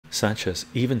Sanchez,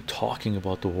 even talking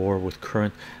about the war with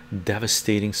current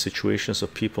devastating situations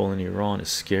of people in Iran is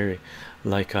scary.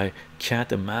 Like, I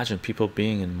can't imagine people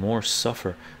being in more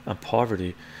suffer and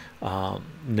poverty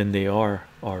than they are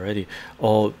already.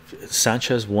 Oh,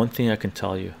 Sanchez, one thing I can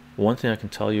tell you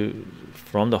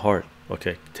from the heart,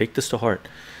 okay, take this to heart.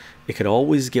 It could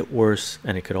always get worse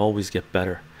and it could always get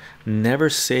better. Never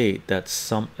say that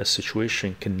a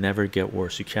situation can never get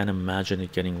worse. You can't imagine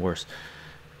it getting worse.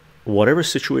 Whatever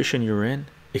situation you're in,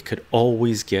 it could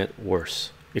always get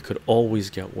worse. It could always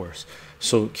get worse.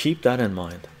 So keep that in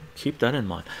mind. Keep that in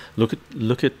mind. Look at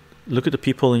the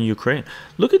people in Ukraine.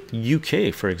 Look at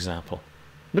UK, for example.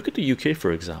 Look at the UK,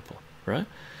 for example, right?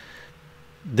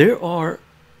 There are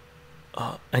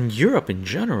and Europe in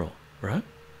general, right?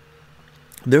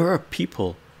 There are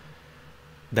people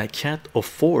that can't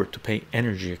afford to pay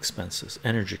energy expenses,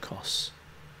 energy costs,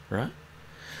 right?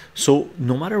 So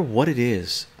no matter what it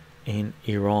is in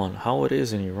Iran, how it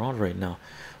is in Iran right now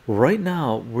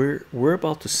we're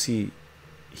about to see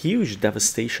huge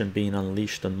devastation being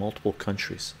unleashed in multiple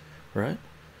countries, right?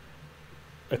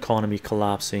 Economy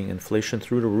collapsing, inflation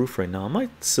through the roof right now. It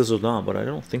might sizzle down, but I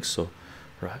don't think so,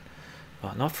 right?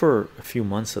 Not for a few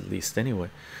months at least, anyway.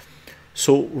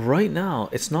 So right now,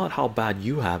 it's not how bad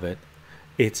you have it,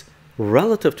 it's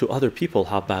relative to other people.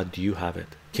 How bad do you have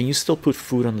it? Can you still put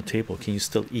food on the table? Can you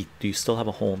still eat? Do you still have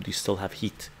a home? Do you still have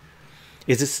heat?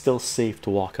 Is it still safe to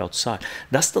walk outside?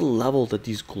 That's the level that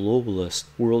these globalists,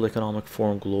 World Economic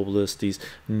Forum globalists, these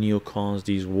neocons,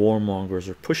 these warmongers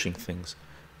are pushing things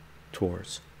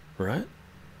towards, right?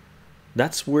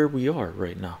 That's where we are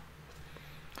right now.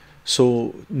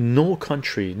 So no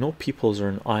country, no peoples are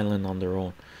an island on their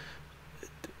own.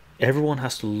 Everyone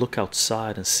has to look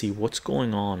outside and see what's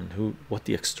going on, what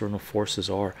the external forces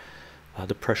are,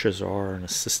 the pressures are in a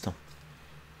system,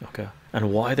 okay,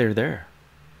 and why they're there,